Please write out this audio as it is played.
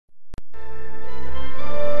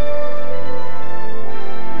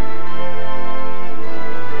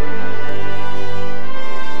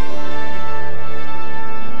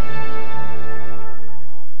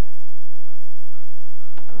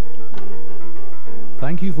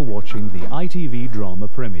Thank you for watching the ITV drama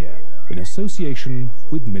premiere in association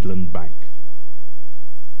with Midland Bank.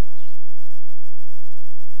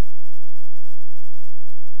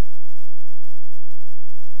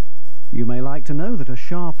 You may like to know that a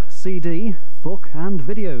Sharp CD, book and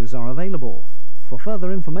videos are available. For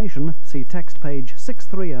further information, see text page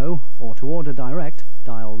 630 or to order direct,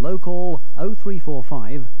 dial local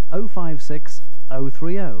 0345 056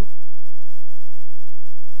 030.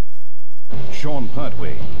 Sean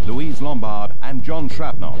Pertwee, Louise Lombard and John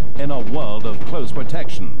Shrapnel in a world of close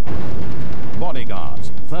protection.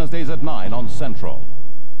 Bodyguards, Thursdays at 9 on Central.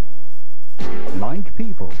 Like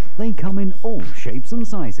people, they come in all shapes and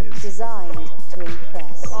sizes. Designed to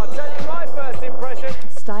impress. I'll tell you my first impression.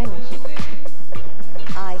 Stylish.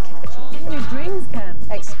 Eye-catching. Your dreams can.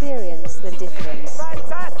 Experience the difference.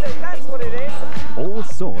 Fantastic, that's what it is. All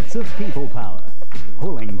sorts of people power.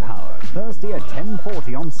 Pulling power, Thursday at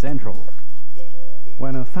 10:40 on Central.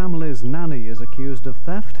 When a family's nanny is accused of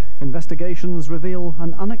theft, investigations reveal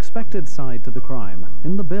an unexpected side to the crime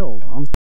in The Bill on